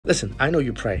Listen, I know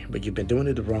you pray, but you've been doing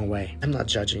it the wrong way. I'm not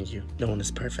judging you. No one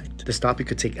is perfect. This topic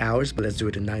could take hours, but let's do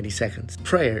it in 90 seconds.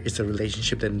 Prayer is a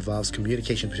relationship that involves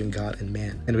communication between God and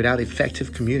man. And without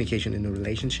effective communication in a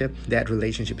relationship, that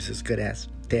relationship is as good as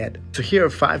dead. So here are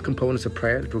 5 components of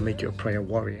prayer that will make you a prayer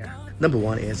warrior. Number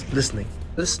 1 is listening.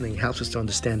 Listening helps us to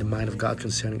understand the mind of God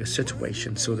concerning a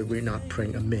situation so that we're not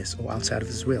praying amiss or outside of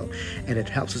His will, and it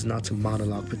helps us not to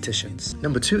monologue petitions.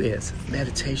 Number 2 is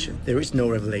meditation. There is no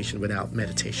revelation without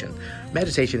meditation.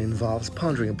 Meditation involves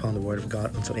pondering upon the Word of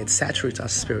God until it saturates our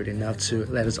spirit enough to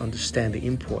let us understand the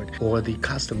import or the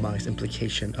customized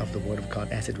implication of the Word of God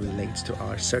as it relates to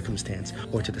our circumstance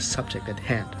or to the subject at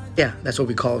hand. Yeah, that's what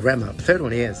we call Rhema. The third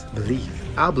one is believe.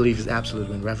 Our belief is absolute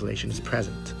when revelation is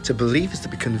present. To believe is to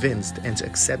be convinced and to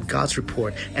accept God's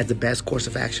report as the best course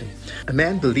of action. A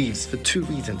man believes for 2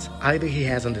 reasons. Either he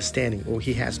has understanding or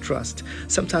he has trust.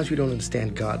 Sometimes we don't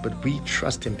understand God, but we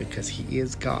trust Him because He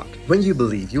is God. When you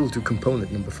believe, you will do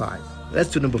component number 5.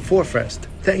 Let's do number 4 first.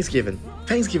 Thanksgiving.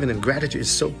 Thanksgiving and gratitude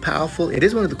is so powerful. It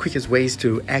is one of the quickest ways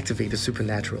to activate the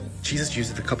supernatural. Jesus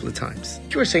used it a couple of times.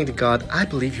 You are saying to God, I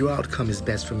believe your outcome is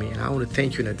best for me, and I want to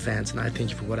thank you in advance, and I thank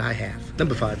you for what I have.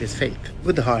 Number 5 is faith.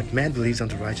 With the heart, man believes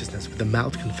unto righteousness. With the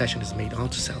mouth, confession is made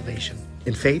unto salvation.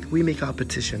 In faith, we make our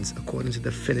petitions according to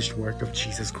the finished work of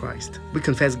Jesus Christ. We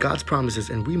confess God's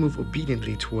promises and we move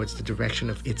obediently towards the direction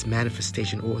of its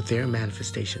manifestation or their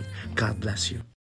manifestation. God bless you.